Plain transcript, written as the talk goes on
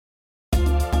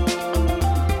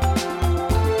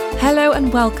Hello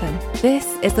and welcome. This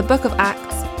is the Book of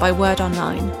Acts by Word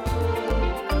Online.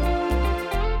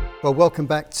 Well, welcome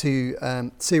back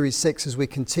to Series 6 as we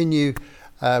continue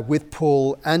with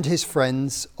Paul and his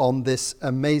friends on this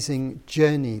amazing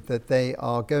journey that they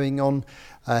are going on,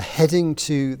 heading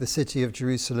to the city of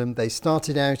Jerusalem. They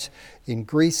started out in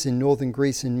Greece, in northern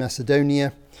Greece, in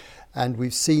Macedonia, and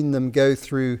we've seen them go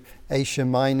through Asia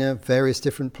Minor, various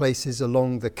different places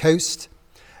along the coast,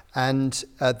 and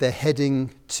they're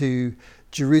heading to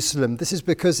Jerusalem. This is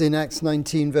because in Acts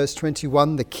 19 verse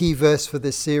 21, the key verse for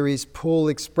this series, Paul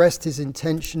expressed his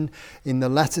intention in the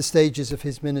latter stages of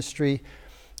his ministry,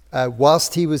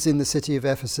 whilst he was in the city of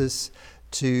Ephesus,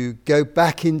 to go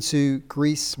back into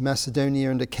Greece,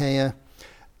 Macedonia and Achaia,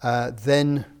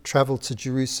 then travel to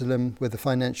Jerusalem with a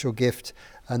financial gift,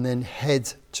 and then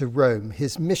head to Rome.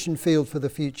 His mission field for the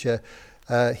future,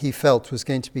 he felt, was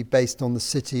going to be based on the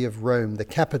city of Rome, the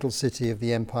capital city of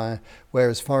the empire, where,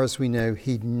 as far as we know,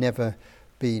 he'd never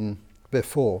been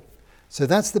before. So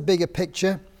that's the bigger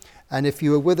picture. And if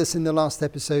you were with us in the last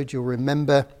episode, you'll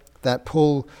remember that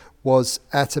Paul was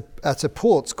at a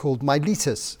port called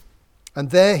Miletus. And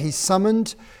there he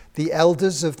summoned the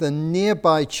elders of the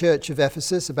nearby church of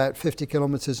Ephesus, about 50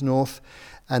 kilometers north,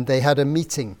 and they had a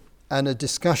meeting and a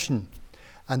discussion.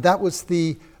 And that was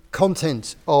the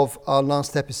content of our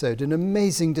last episode, an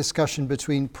amazing discussion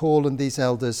between Paul and these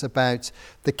elders about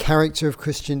the character of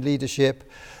Christian leadership,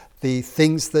 the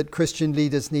things that Christian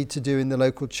leaders need to do in the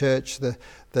local church,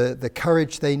 the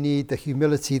courage they need, the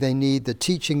humility they need, the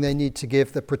teaching they need to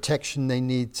give, the protection they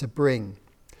need to bring.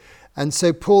 And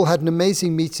so Paul had an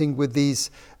amazing meeting with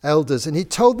these elders, and he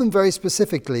told them very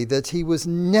specifically that he was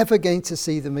never going to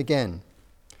see them again.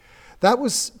 That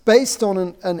was based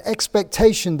on an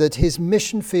expectation that his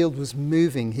mission field was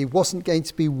moving. He wasn't going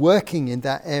to be working in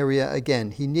that area again.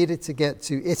 He needed to get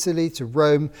to Italy, to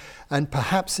Rome, and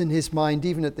perhaps in his mind,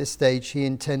 even at this stage, he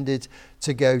intended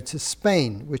to go to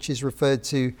Spain, which is referred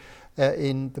to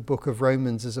in the book of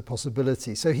Romans as a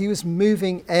possibility. So he was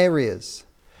moving areas.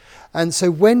 And so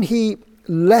when he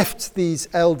left these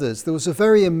elders, there was a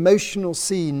very emotional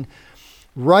scene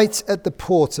right at the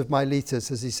port of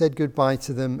Miletus as he said goodbye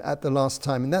to them at the last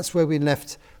time. And that's where we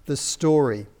left the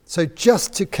story. So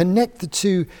just to connect the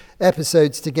two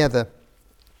episodes together,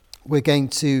 we're going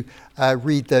to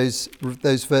read those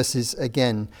verses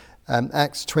again.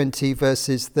 Acts 20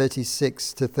 verses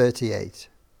 36 to 38.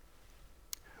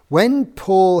 When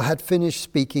Paul had finished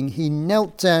speaking, he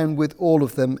knelt down with all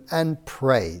of them and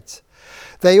prayed.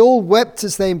 They all wept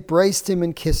as they embraced him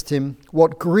and kissed him.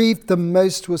 What grieved them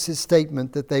most was his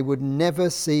statement that they would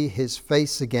never see his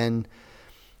face again.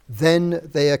 Then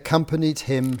they accompanied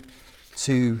him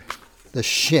to the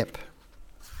ship.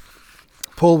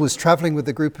 Paul was traveling with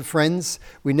a group of friends.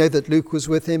 We know that Luke was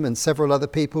with him and several other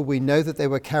people. We know that they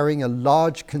were carrying a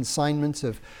large consignment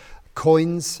of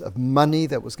coins, of money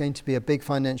that was going to be a big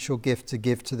financial gift to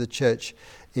give to the church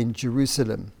in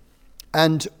Jerusalem.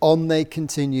 And on they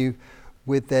continue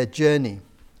with their journey.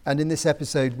 And in this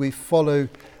episode, we follow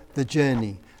the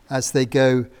journey as they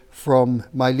go from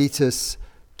Miletus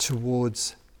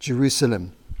towards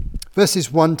Jerusalem.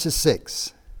 Verses 1 to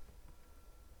 6.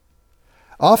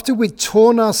 After we'd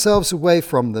torn ourselves away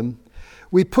from them,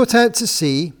 we put out to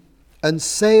sea and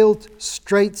sailed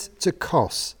straight to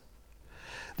Kos.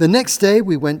 The next day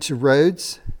we went to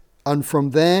Rhodes, and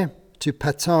from there to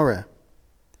Patara.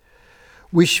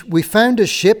 We found a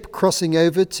ship crossing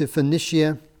over to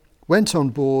Phoenicia, went on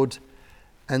board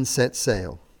and set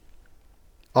sail.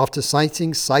 After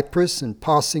sighting Cyprus and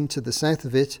passing to the south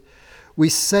of it, we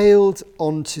sailed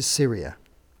on to Syria.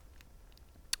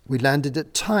 We landed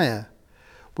at Tyre,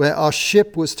 where our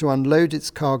ship was to unload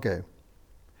its cargo.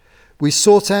 We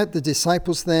sought out the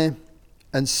disciples there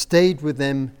and stayed with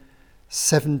them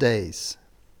 7 days.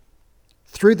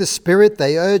 Through the Spirit,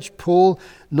 they urged Paul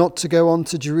not to go on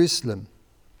to Jerusalem.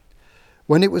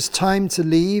 When it was time to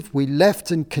leave, we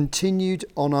left and continued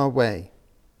on our way.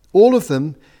 All of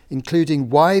them, including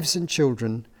wives and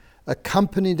children,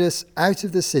 accompanied us out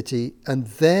of the city, and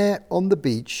there on the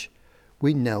beach,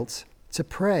 we knelt to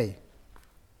pray.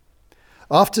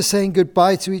 After saying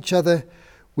goodbye to each other,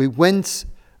 we went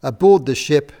aboard the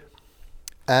ship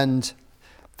and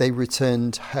they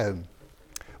returned home.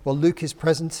 Well, Luke is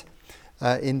present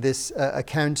in this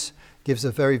account, gives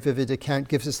a very vivid account,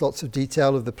 gives us lots of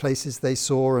detail of the places they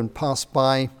saw and passed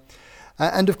by.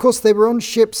 And of course, they were on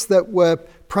ships that were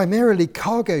primarily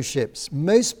cargo ships.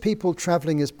 Most people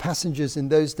traveling as passengers in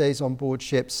those days on board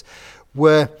ships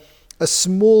were a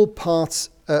small part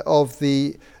of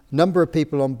the number of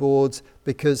people on board,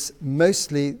 because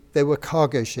mostly they were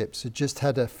cargo ships that just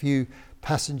had a few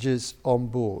passengers on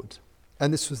board.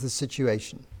 And this was the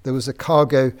situation. There was a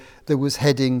cargo that was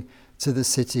heading to the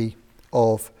city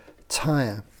of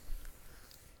Tyre.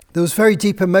 There was very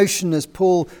deep emotion as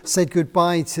Paul said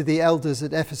goodbye to the elders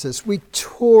at Ephesus. We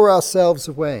tore ourselves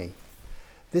away.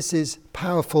 This is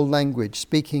powerful language,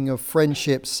 speaking of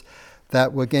friendships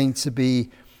that were going to be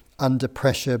under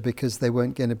pressure because they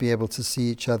weren't going to be able to see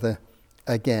each other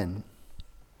again.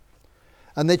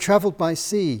 And they travelled by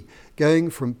sea, going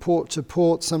from port to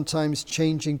port, sometimes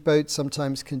changing boats,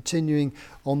 sometimes continuing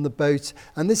on the boat.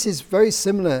 And this is very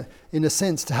similar in a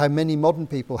sense to how many modern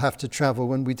people have to travel.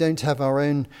 When we don't have our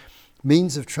own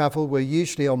means of travel, we're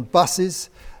usually on buses,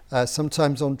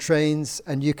 sometimes on trains,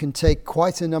 and you can take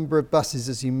quite a number of buses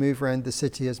as you move around the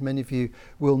city, as many of you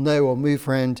will know, or move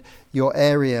around your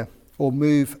area, or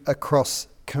move across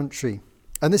country.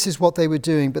 And this is what they were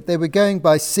doing, but they were going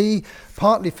by sea,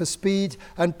 partly for speed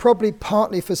and probably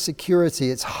partly for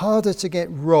security. It's harder to get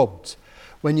robbed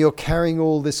when you're carrying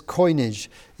all this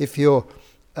coinage if you're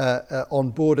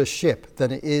on board a ship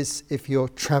than it is if you're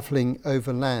travelling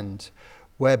over land,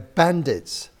 where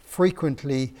bandits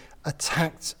frequently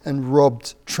attacked and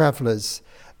robbed travellers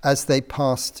as they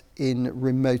passed in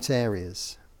remote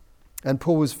areas. And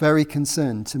Paul was very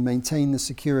concerned to maintain the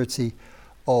security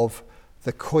of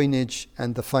the coinage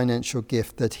and the financial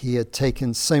gift that he had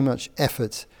taken so much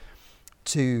effort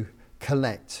to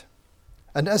collect.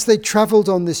 And as they travelled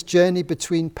on this journey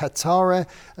between Patara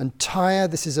and Tyre,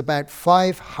 this is about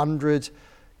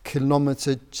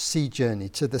 500-kilometre sea journey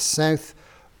to the south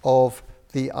of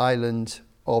the island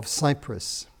of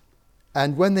Cyprus.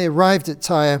 And when they arrived at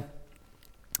Tyre,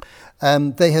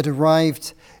 they had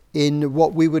arrived in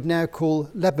what we would now call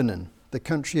Lebanon, the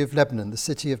country of Lebanon. The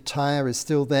city of Tyre is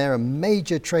still there, a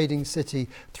major trading city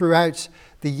throughout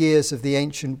the years of the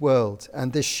ancient world.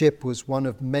 And this ship was one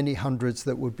of many hundreds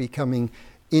that would be coming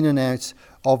in and out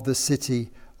of the city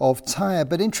of Tyre.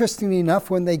 But interestingly enough,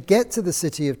 when they get to the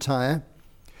city of Tyre,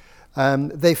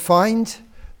 they find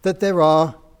that there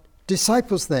are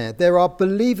disciples there. There are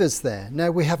believers there.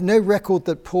 Now, we have no record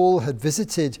that Paul had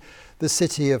visited the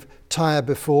city of Tyre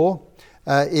before.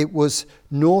 It was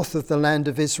north of the land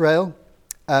of Israel.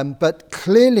 But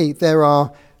clearly there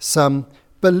are some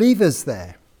believers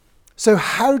there. So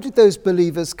how did those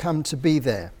believers come to be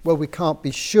there? Well, we can't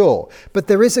be sure. But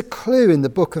there is a clue in the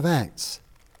book of Acts.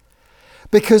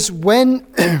 Because when,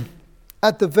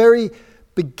 at the very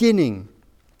beginning,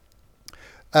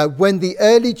 when the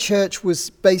early church was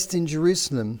based in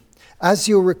Jerusalem, as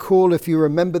you'll recall, if you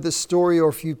remember the story or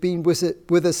if you've been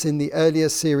with us in the earlier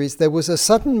series, there was a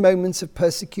sudden moment of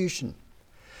persecution.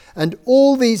 And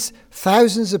all these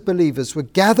thousands of believers were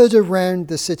gathered around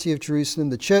the city of Jerusalem.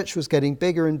 The church was getting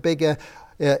bigger and bigger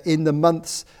in the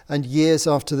months and years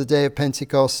after the day of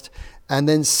Pentecost. And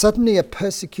then suddenly a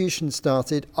persecution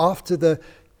started after the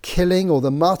killing or the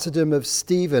martyrdom of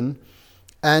Stephen.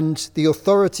 And the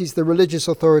authorities, the religious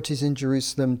authorities in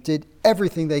Jerusalem, did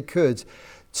everything they could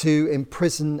to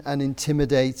imprison and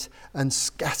intimidate and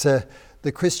scatter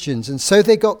the Christians. And so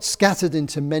they got scattered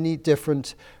into many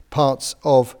different parts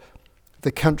of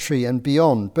the country and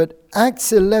beyond. But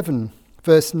Acts 11,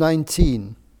 verse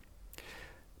 19,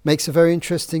 makes a very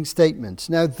interesting statement.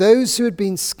 Now, those who had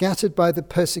been scattered by the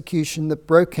persecution that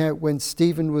broke out when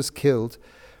Stephen was killed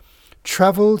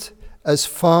travelled as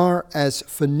far as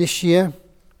Phoenicia,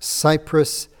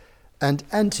 Cyprus, and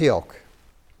Antioch.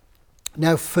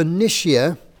 Now,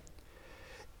 Phoenicia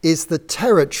is the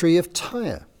territory of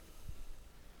Tyre.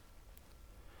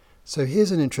 So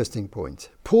here's an interesting point.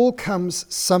 Paul comes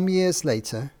some years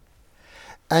later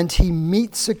and he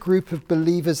meets a group of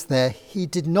believers there. He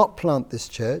did not plant this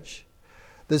church.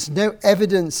 There's no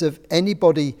evidence of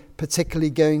anybody particularly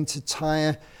going to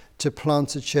Tyre to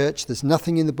plant a church. There's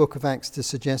nothing in the book of Acts to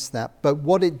suggest that. But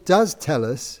what it does tell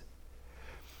us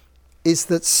is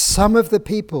that some of the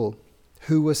people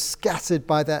who were scattered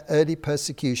by that early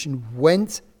persecution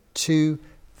went to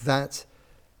that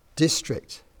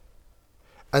district.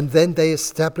 And then they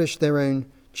established their own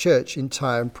church in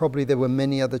Tyre, and probably there were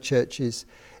many other churches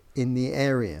in the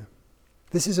area.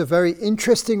 This is a very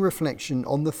interesting reflection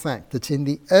on the fact that in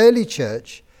the early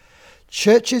church,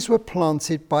 churches were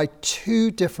planted by two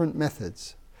different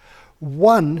methods.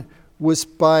 One was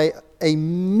by a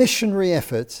missionary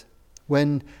effort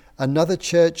when another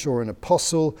church or an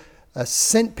apostle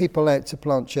sent people out to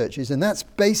plant churches. And that's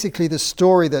basically the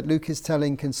story that Luke is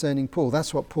telling concerning Paul.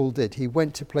 That's what Paul did. He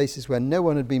went to places where no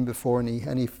one had been before,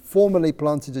 and he formally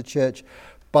planted a church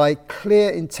by clear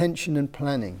intention and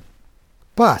planning.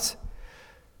 But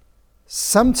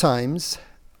sometimes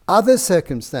other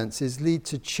circumstances lead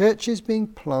to churches being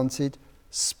planted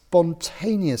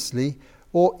spontaneously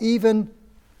or even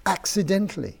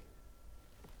accidentally.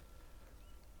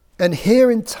 And here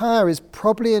in Tyre is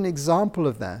probably an example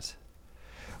of that,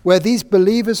 where these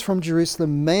believers from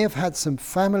Jerusalem may have had some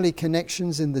family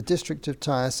connections in the district of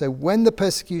Tyre. So when the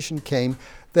persecution came,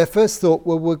 their first thought,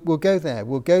 well, we'll go there.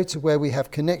 We'll go to where we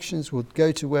have connections. We'll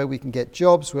go to where we can get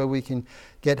jobs, where we can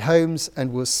get homes,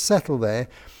 and we'll settle there.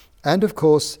 And of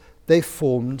course, they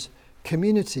formed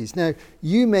communities. Now,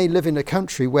 you may live in a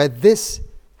country where this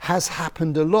has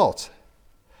happened a lot.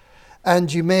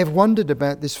 And you may have wondered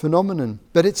about this phenomenon,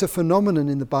 but it's a phenomenon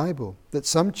in the Bible that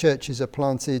some churches are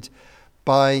planted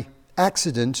by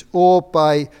accident or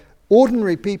by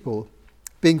ordinary people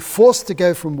being forced to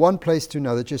go from one place to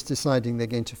another, just deciding they're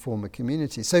going to form a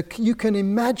community. So you can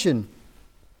imagine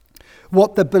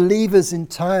what the believers in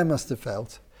Tyre must have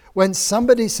felt when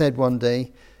somebody said one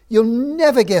day, "You'll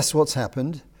never guess what's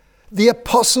happened. The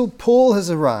Apostle Paul has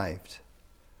arrived."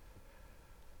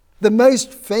 The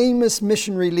most famous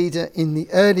missionary leader in the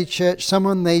early church,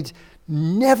 someone they'd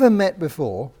never met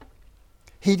before.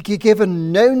 He'd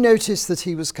given no notice that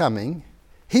he was coming.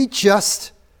 He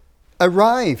just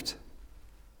arrived.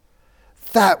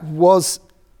 That was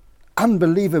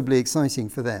unbelievably exciting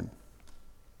for them.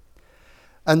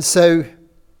 And so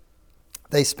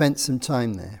they spent some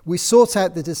time there. We sought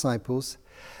out the disciples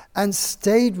and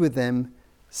stayed with them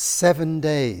 7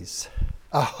 days,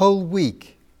 a whole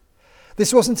week.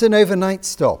 This wasn't an overnight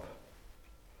stop.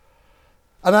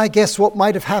 And I guess what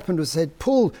might have happened was said,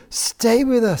 "Paul, stay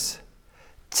with us.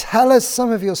 Tell us some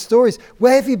of your stories.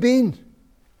 Where have you been?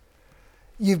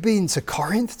 You've been to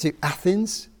Corinth, to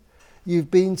Athens. You've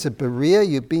been to Berea.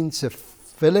 You've been to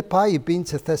Philippi. You've been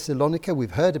to Thessalonica.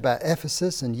 We've heard about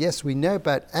Ephesus. And yes, we know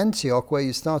about Antioch, where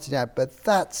you started out. But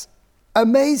that's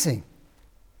amazing."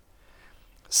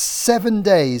 7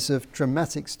 days of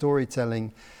dramatic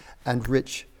storytelling and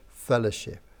rich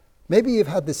fellowship. Maybe you've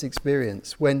had this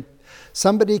experience when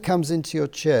somebody comes into your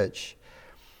church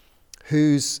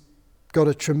who's got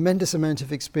a tremendous amount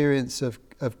of experience of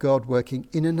God working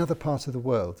in another part of the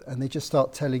world, and they just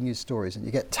start telling you stories, and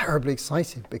you get terribly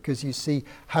excited because you see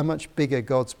how much bigger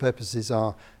God's purposes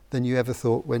are than you ever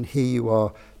thought, when here you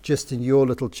are just in your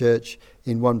little church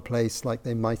in one place, like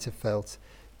they might have felt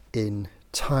in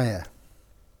Tyre.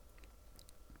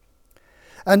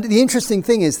 And the interesting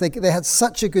thing is they had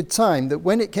such a good time that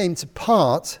when it came to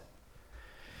part,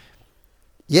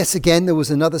 yes, again, there was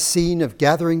another scene of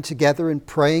gathering together and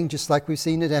praying, just like we've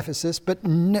seen at Ephesus. But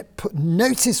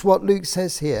notice what Luke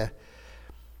says here.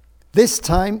 This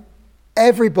time,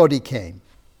 everybody came.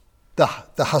 The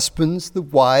husbands, the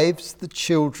wives, the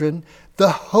children,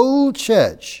 the whole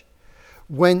church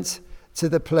went to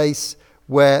the place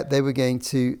where they were going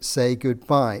to say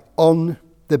goodbye, on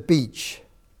the beach.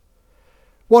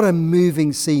 What a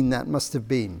moving scene that must have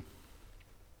been.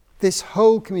 This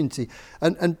whole community.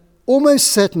 And almost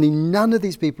certainly none of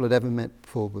these people had ever met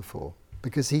Paul before,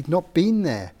 because he'd not been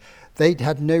there. They'd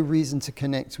had no reason to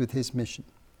connect with his mission.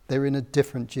 They were in a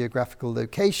different geographical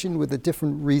location with a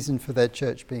different reason for their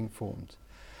church being formed.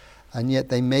 And yet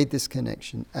they made this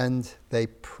connection, and they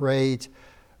prayed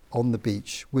on the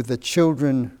beach with the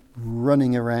children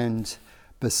running around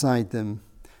beside them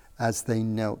as they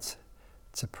knelt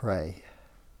to pray.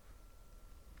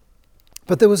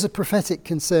 But there was a prophetic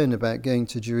concern about going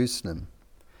to Jerusalem.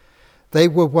 They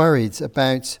were worried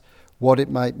about what it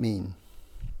might mean.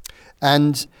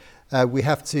 And we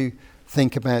have to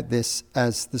think about this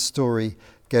as the story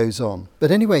goes on.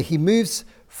 But anyway, he moves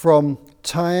from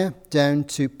Tyre down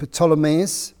to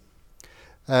Ptolemais,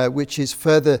 which is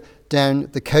further down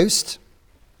the coast.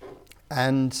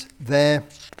 And there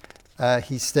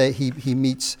he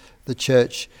meets the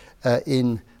church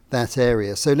in that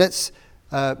area. So let's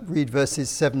read verses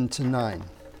 7 to 9.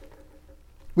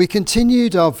 We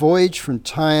continued our voyage from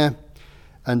Tyre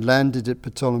and landed at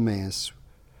Ptolemais,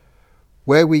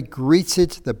 where we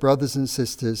greeted the brothers and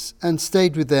sisters and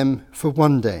stayed with them for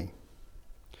 1 day.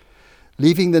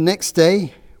 Leaving the next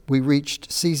day, we reached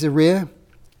Caesarea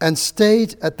and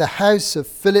stayed at the house of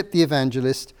Philip the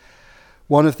evangelist,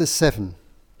 one of the 7.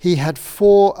 He had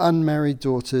 4 unmarried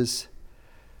daughters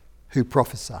who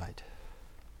prophesied.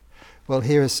 Well,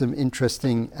 here are some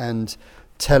interesting and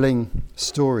telling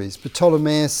stories.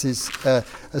 Ptolemais is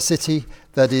a city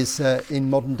that is in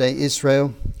modern-day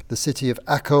Israel, the city of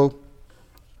Akko,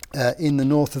 in the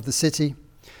north of the city,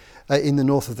 in the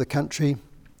north of the country.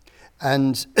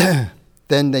 And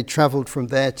then they travelled from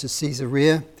there to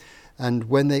Caesarea. And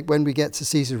when we get to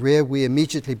Caesarea, we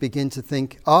immediately begin to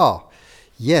think,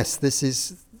 yes, this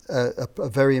is a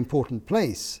very important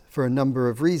place for a number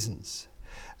of reasons.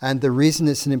 And the reason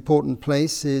it's an important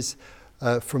place is,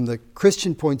 from the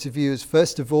Christian point of view, is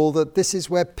first of all that this is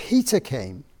where Peter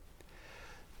came.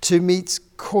 to meet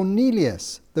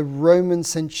Cornelius, the Roman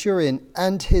centurion,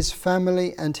 and his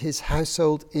family and his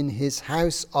household in his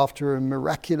house after a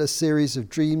miraculous series of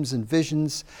dreams and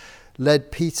visions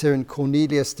led Peter and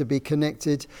Cornelius to be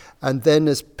connected. And then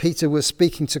as Peter was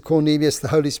speaking to Cornelius, the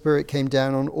Holy Spirit came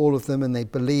down on all of them and they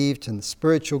believed, and the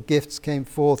spiritual gifts came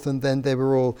forth, and then they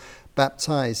were all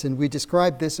baptized. And we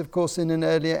described this, of course, in an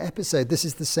earlier episode. This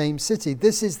is the same city.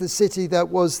 This is the city that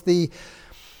was the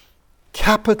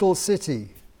capital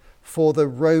city for the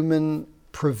Roman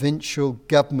provincial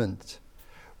government,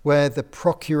 where the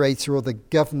procurator or the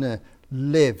governor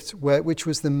lived, which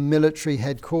was the military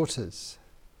headquarters.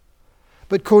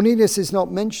 But Cornelius is not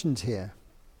mentioned here.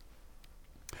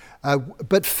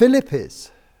 But Philip is.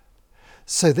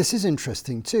 So this is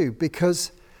interesting too,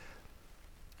 because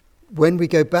when we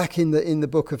go back in the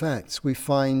book of Acts, we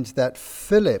find that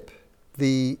Philip,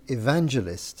 the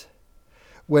evangelist,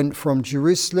 went from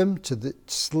Jerusalem to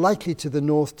slightly to the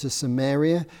north to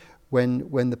Samaria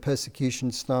when the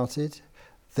persecution started.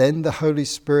 Then the Holy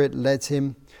Spirit led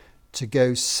him to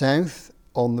go south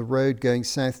on the road, going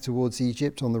south towards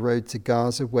Egypt, on the road to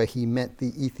Gaza, where he met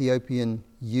the Ethiopian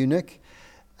eunuch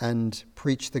and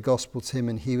preached the gospel to him,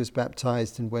 and he was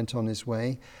baptized and went on his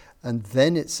way. And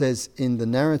then it says in the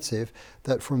narrative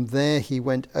that from there he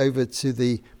went over to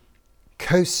the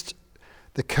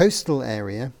coastal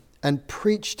area and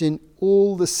preached in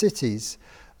all the cities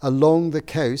along the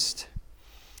coast.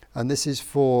 And this is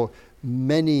for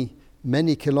many,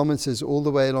 many kilometers all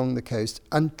the way along the coast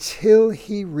until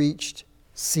he reached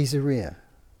Caesarea.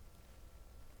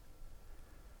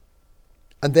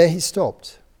 And there he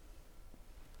stopped.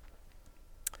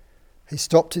 He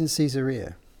stopped in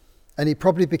Caesarea. And he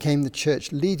probably became the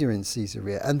church leader in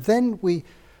Caesarea. And then we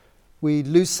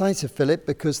lose sight of Philip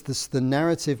because the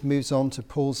narrative moves on to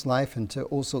Paul's life and to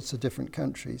all sorts of different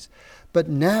countries. But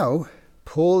now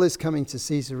Paul is coming to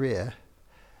Caesarea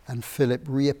and Philip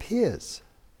reappears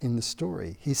in the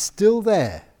story. He's still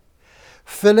there.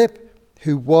 Philip,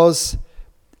 who was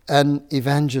an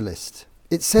evangelist.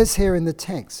 It says here in the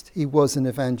text, he was an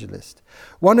evangelist.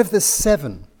 One of the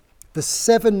seven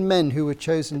men who were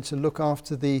chosen to look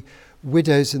after the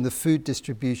widows and the food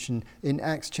distribution in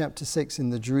Acts chapter 6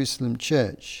 in the Jerusalem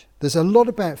church. There's a lot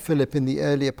about Philip in the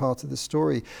earlier part of the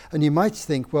story, and you might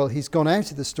think, well, he's gone out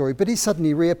of the story, but he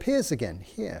suddenly reappears again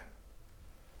here.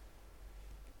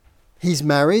 He's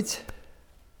married.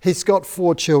 He's got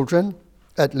 4 children,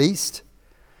 at least.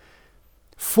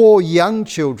 4 young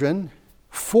children,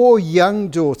 4 young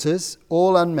daughters,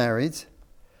 all unmarried.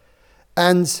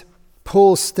 And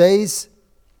Paul stays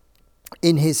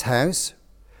in his house.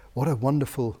 What a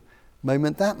wonderful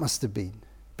moment that must have been.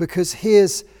 Because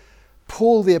here's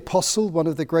Paul the Apostle, one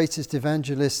of the greatest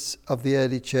evangelists of the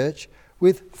early church,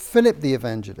 with Philip the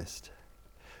evangelist,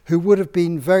 who would have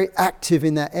been very active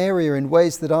in that area in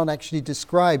ways that aren't actually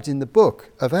described in the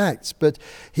book of Acts, but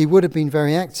he would have been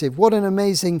very active. What an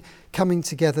amazing coming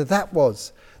together that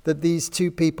was, that these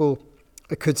two people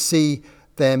could see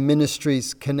their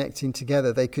ministries connecting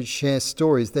together. They could share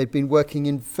stories. They'd been working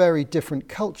in very different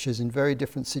cultures, in very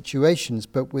different situations,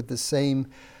 but with the same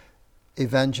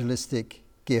evangelistic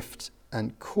gift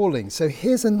and calling. So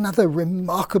here's another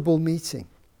remarkable meeting.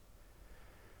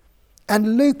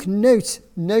 And Luke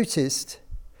noticed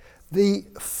the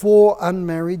 4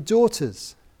 unmarried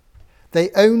daughters.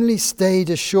 They only stayed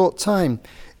a short time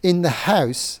in the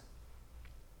house.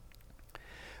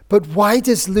 But why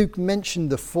does Luke mention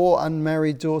the 4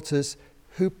 unmarried daughters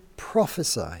who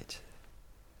prophesied?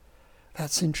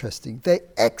 That's interesting. They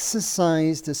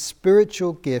exercised a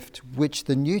spiritual gift which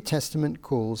the New Testament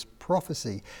calls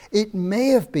prophecy. It may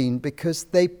have been because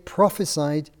they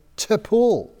prophesied to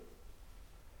Paul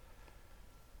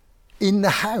in the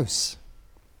house,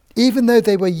 even though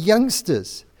they were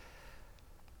youngsters.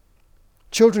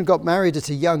 Children got married at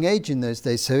a young age in those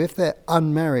days, so if they're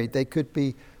unmarried, they could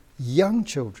be young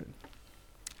children,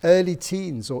 early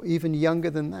teens, or even younger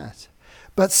than that,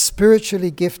 but spiritually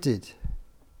gifted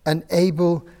and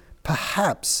able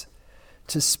perhaps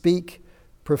to speak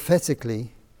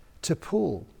prophetically to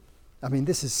Paul. I mean,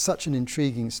 this is such an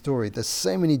intriguing story. There's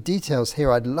so many details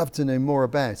here I'd love to know more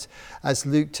about as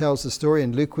Luke tells the story.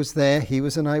 And Luke was there. He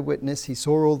was an eyewitness. He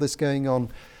saw all this going on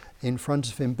in front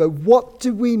of him. But what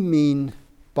do we mean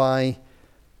by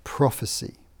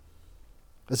prophecy?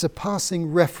 There's a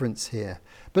passing reference here.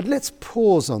 But let's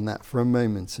pause on that for a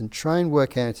moment and try and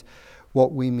work out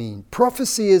what we mean.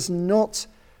 Prophecy is not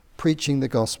preaching the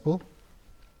gospel.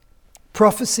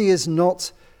 Prophecy is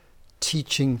not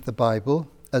teaching the Bible,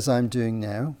 as I'm doing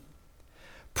now.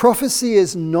 Prophecy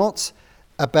is not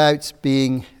about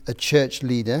being a church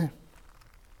leader.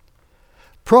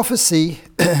 Prophecy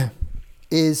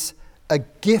is a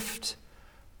gift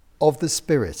of the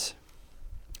Spirit,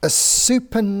 a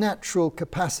supernatural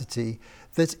capacity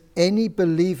that any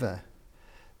believer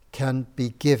can be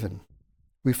given.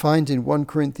 We find in 1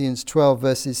 Corinthians 12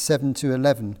 verses 7 to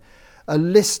 11 a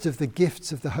list of the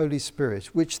gifts of the Holy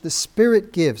Spirit, which the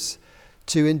Spirit gives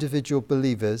to individual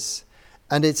believers,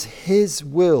 and it's His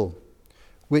will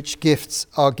which gifts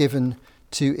are given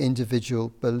to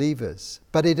individual believers.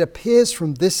 But it appears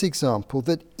from this example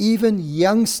that even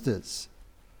youngsters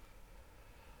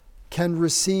can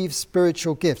receive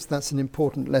spiritual gifts. That's an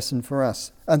important lesson for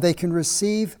us. And they can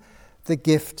receive the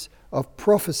gift of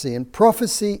prophecy. And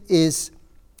prophecy is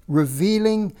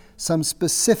revealing some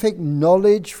specific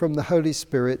knowledge from the Holy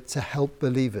Spirit to help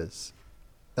believers.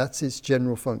 That's its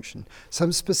general function.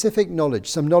 Some specific knowledge,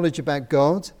 some knowledge about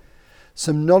God,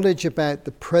 some knowledge about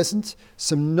the present,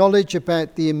 some knowledge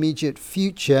about the immediate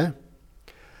future,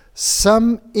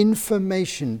 some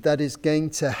information that is going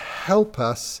to help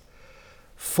us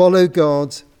follow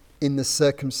God in the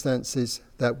circumstances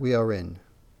that we are in.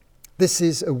 This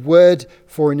is a word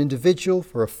for an individual,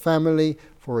 for a family,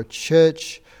 for a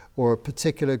church, or a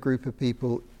particular group of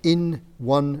people in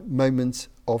one moment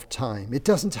of time. It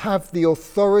doesn't have the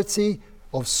authority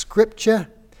of Scripture,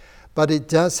 but it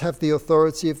does have the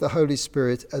authority of the Holy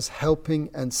Spirit as helping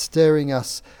and stirring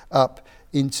us up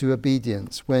into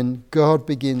obedience when God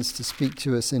begins to speak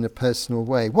to us in a personal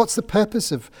way. What's the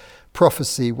purpose of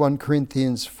prophecy? 1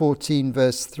 Corinthians 14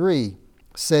 verse 3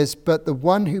 says, "But the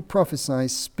one who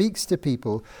prophesies speaks to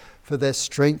people for their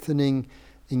strengthening,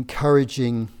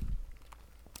 encouraging,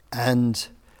 and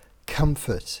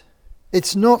comfort."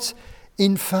 It's not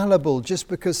infallible just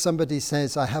because somebody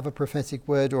says, "I have a prophetic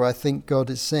word," or "I think God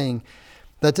is saying."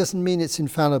 That doesn't mean it's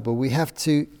infallible. We have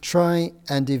to try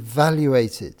and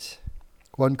evaluate it.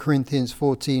 1 Corinthians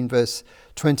 14 verse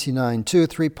 29, 2 or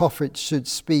 3 prophets should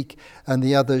speak and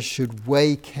the others should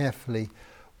weigh carefully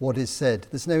what is said.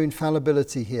 There's no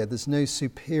infallibility here. There's no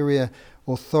superior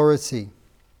authority.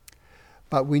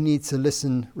 But we need to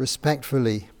listen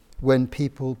respectfully when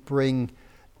people bring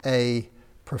a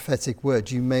prophetic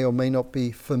word. You may or may not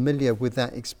be familiar with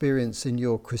that experience in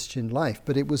your Christian life,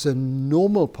 but it was a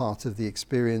normal part of the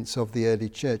experience of the early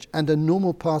church and a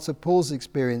normal part of Paul's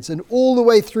experience. And all the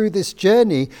way through this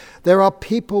journey, there are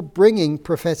people bringing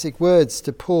prophetic words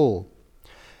to Paul,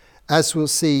 as we'll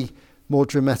see more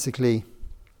dramatically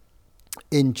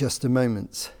in just a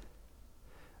moment.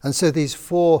 And so these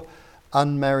 4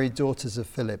 unmarried daughters of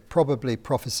Philip probably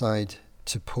prophesied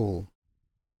to Paul.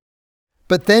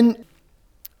 But then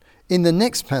in the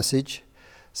next passage,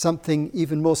 something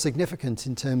even more significant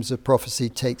in terms of prophecy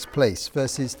takes place,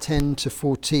 verses 10 to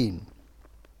 14.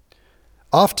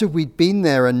 After we'd been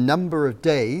there a number of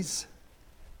days,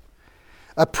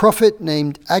 a prophet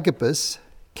named Agabus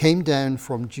came down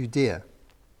from Judea.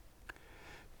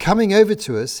 Coming over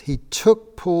to us, he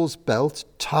took Paul's belt,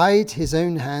 tied his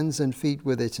own hands and feet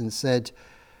with it, and said,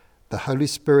 "The Holy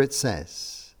Spirit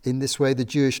says, in this way the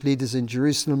Jewish leaders in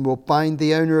Jerusalem will bind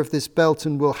the owner of this belt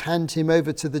and will hand him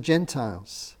over to the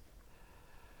Gentiles."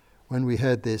 When we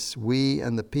heard this, we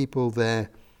and the people there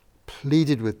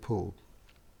pleaded with Paul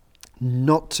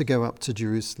not to go up to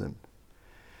Jerusalem.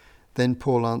 Then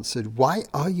Paul answered, "Why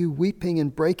are you weeping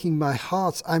and breaking my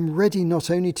heart? I'm ready not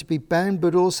only to be bound,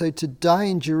 but also to die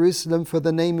in Jerusalem for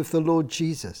the name of the Lord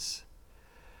Jesus."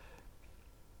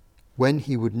 When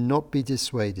he would not be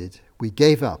dissuaded, we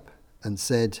gave up and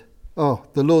said, "Oh,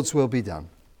 the Lord's will be done."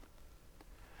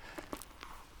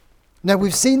 Now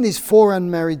we've seen these 4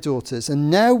 unmarried daughters, and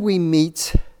now we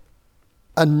meet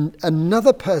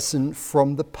another person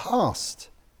from the past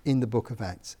in the book of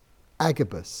Acts,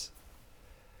 Agabus.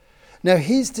 Now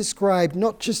he's described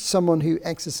not just someone who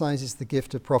exercises the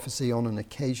gift of prophecy on an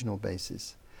occasional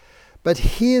basis, but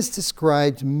he is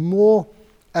described more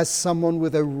as someone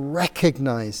with a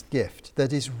recognized gift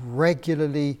that is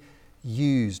regularly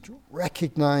used,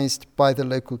 recognized by the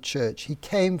local church. He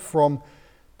came from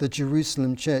the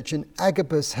Jerusalem church, and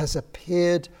Agabus has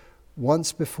appeared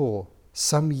once before,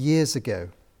 some years ago,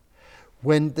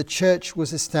 when the church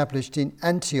was established in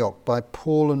Antioch by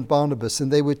Paul and Barnabas,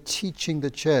 and they were teaching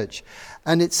the church.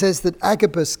 And it says that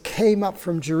Agabus came up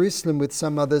from Jerusalem with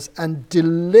some others and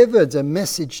delivered a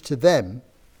message to them.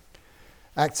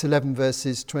 Acts 11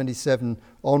 verses 27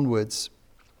 onwards.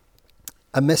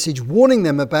 A message warning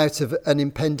them about an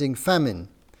impending famine.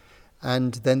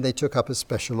 And then they took up a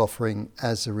special offering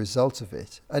as a result of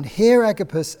it. And here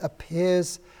Agabus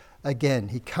appears again.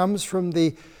 He comes from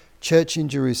the church in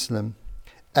Jerusalem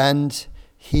and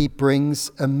he brings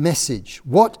a message.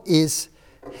 What is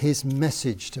his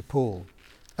message to Paul?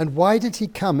 And why did he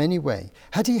come anyway?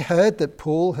 Had he heard that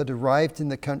Paul had arrived in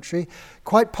the country?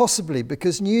 Quite possibly,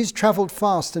 because news travelled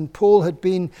fast and Paul had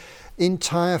been in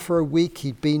Tyre for a week.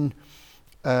 He'd been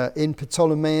in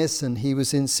Ptolemais and he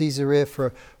was in Caesarea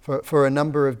for a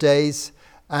number of days.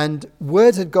 And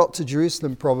word had got to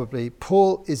Jerusalem probably,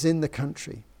 Paul is in the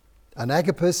country. And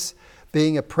Agabus,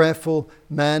 being a prayerful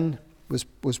man,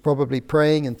 was probably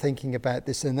praying and thinking about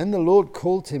this. And then the Lord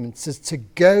called him and says to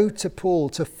go to Paul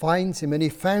to find him. And he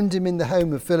found him in the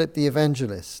home of Philip the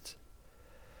evangelist.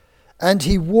 And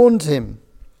he warned him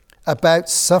about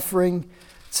suffering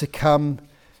to come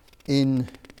in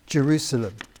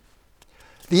Jerusalem.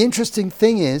 The interesting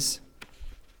thing is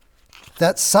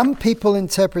that some people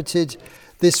interpreted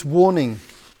this warning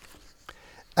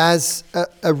as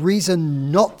a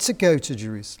reason not to go to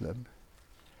Jerusalem.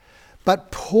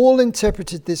 But Paul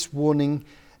interpreted this warning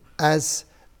as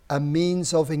a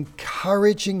means of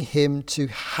encouraging him to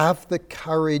have the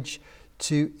courage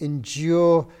to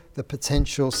endure the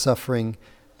potential suffering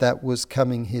that was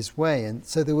coming his way. And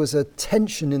so there was a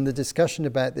tension in the discussion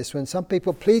about this when some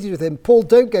people pleaded with him, Paul,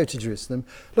 don't go to Jerusalem.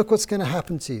 Look what's going to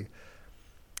happen to you.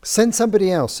 Send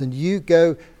somebody else and you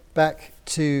go back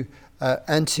to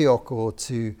Antioch or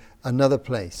to another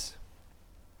place.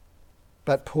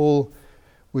 But Paul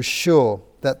was sure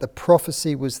that the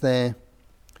prophecy was there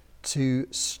to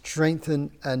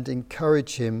strengthen and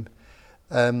encourage him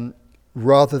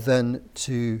rather than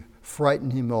to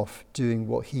frighten him off doing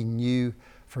what he knew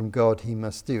from God he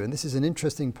must do. And this is an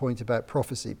interesting point about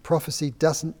prophecy. Prophecy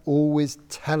doesn't always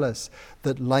tell us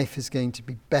that life is going to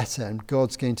be better and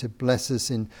God's going to bless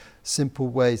us in simple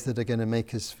ways that are going to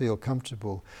make us feel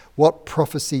comfortable. What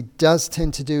prophecy does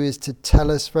tend to do is to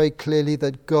tell us very clearly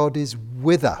that God is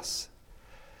with us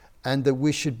and that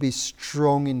we should be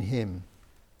strong in him,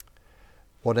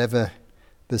 whatever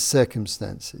the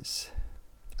circumstances.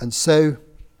 And so,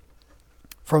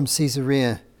 from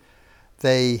Caesarea,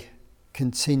 they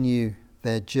continue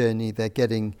their journey. They're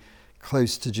getting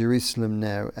close to Jerusalem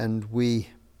now, and we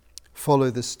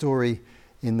follow the story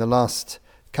in the last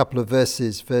couple of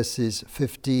verses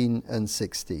 15 and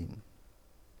 16.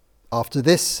 After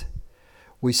this,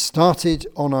 we started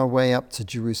on our way up to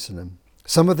Jerusalem.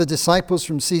 Some of the disciples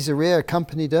from Caesarea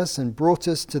accompanied us and brought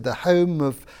us to the home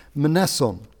of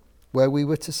Manason, where we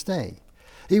were to stay.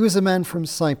 He was a man from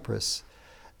Cyprus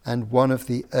and one of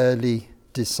the early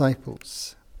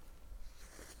disciples.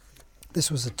 This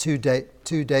was a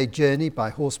two-day journey by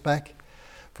horseback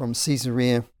from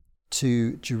Caesarea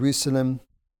to Jerusalem.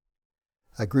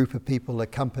 A group of people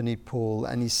accompanied Paul,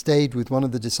 and he stayed with one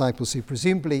of the disciples who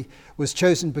presumably was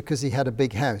chosen because he had a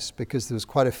big house, because there was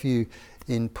quite a few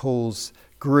in Paul's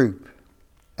group.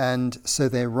 And so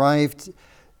they arrived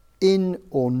in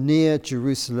or near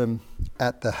Jerusalem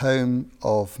at the home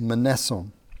of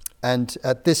Manason. And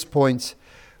at this point,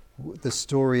 the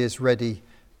story is ready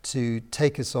to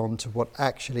take us on to what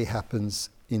actually happens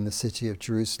in the city of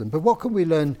Jerusalem. But what can we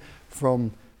learn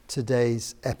from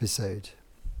today's episode?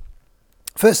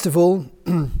 First of all,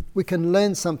 we can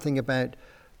learn something about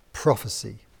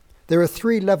prophecy. There are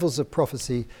 3 levels of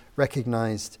prophecy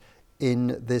recognized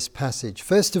in this passage.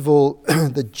 First of all,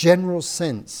 the general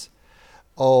sense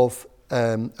of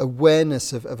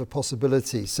awareness of a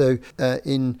possibility. So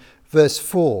in verse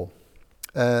 4,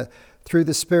 through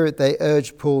the Spirit they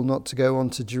urged Paul not to go on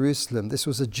to Jerusalem. This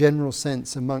was a general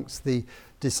sense amongst the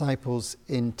disciples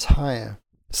in Tyre.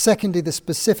 Secondly, the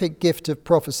specific gift of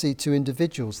prophecy to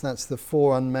individuals. That's the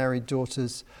 4 unmarried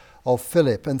daughters of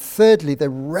Philip. And thirdly, the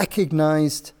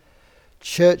recognized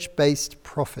church-based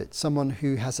prophet, someone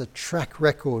who has a track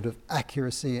record of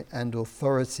accuracy and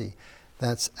authority.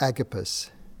 That's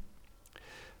Agabus.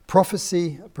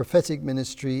 Prophecy, prophetic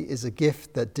ministry, is a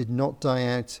gift that did not die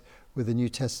out with the New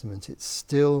Testament. It's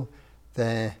still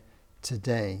there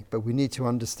today, but we need to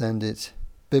understand it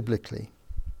biblically.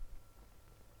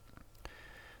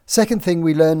 Second thing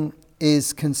we learn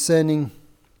is concerning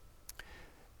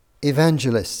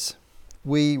evangelists.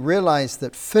 We realize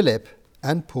that Philip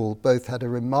and Paul both had a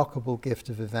remarkable gift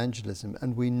of evangelism,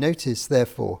 and we notice,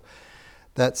 therefore,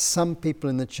 that some people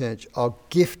in the church are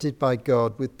gifted by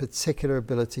God with particular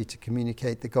ability to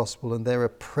communicate the gospel, and they're a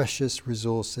precious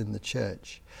resource in the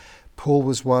church. Paul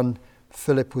was one,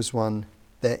 Philip was one.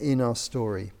 They're in our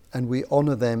story, and we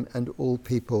honor them and all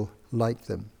people like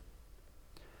them.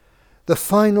 The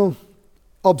final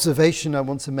observation I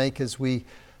want to make as we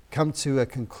come to a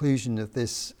conclusion of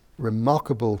this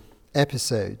remarkable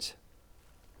episode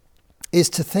is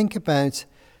to think about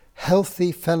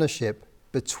healthy fellowship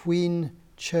between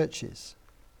churches.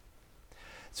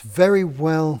 It's very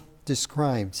well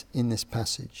described in this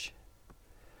passage.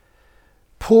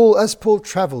 As Paul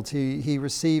travelled, he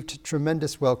received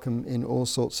tremendous welcome in all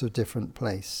sorts of different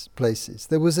places.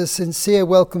 There was a sincere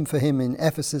welcome for him in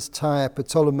Ephesus, Tyre,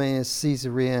 Ptolemais,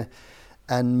 Caesarea,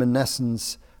 and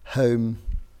Manasson's home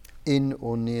in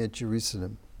or near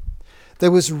Jerusalem.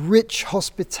 There was rich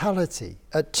hospitality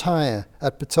at Tyre,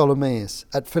 at Ptolemais,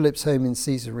 at Philip's home in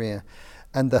Caesarea,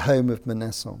 and the home of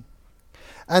Manasson.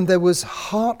 And there was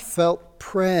heartfelt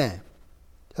prayer.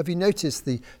 Have you noticed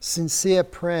the sincere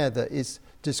prayer that is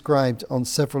described on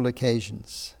several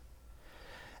occasions?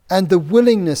 And the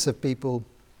willingness of people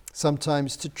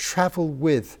sometimes to travel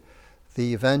with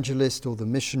the evangelist or the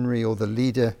missionary or the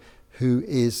leader who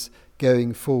is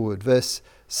going forward. Verse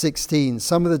 16,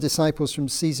 some of the disciples from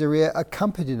Caesarea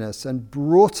accompanied us and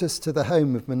brought us to the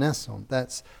home of Manasson.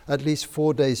 That's at least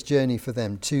 4 days' journey for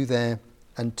them, 2 there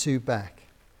and 2 back.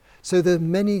 So there are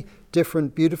many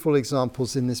different beautiful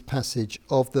examples in this passage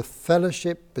of the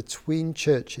fellowship between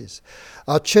churches.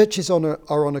 Our churches are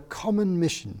on a common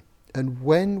mission, and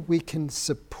when we can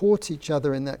support each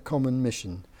other in that common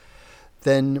mission,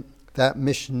 then that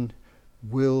mission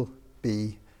will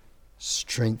be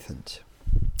strengthened.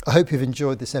 I hope you've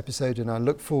enjoyed this episode, and I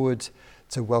look forward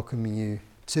to welcoming you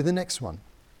to the next one.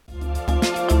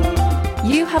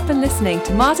 You have been listening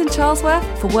to Martin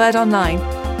Charlesworth for Word Online.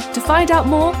 To find out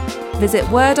more, visit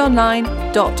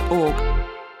wordonline.org.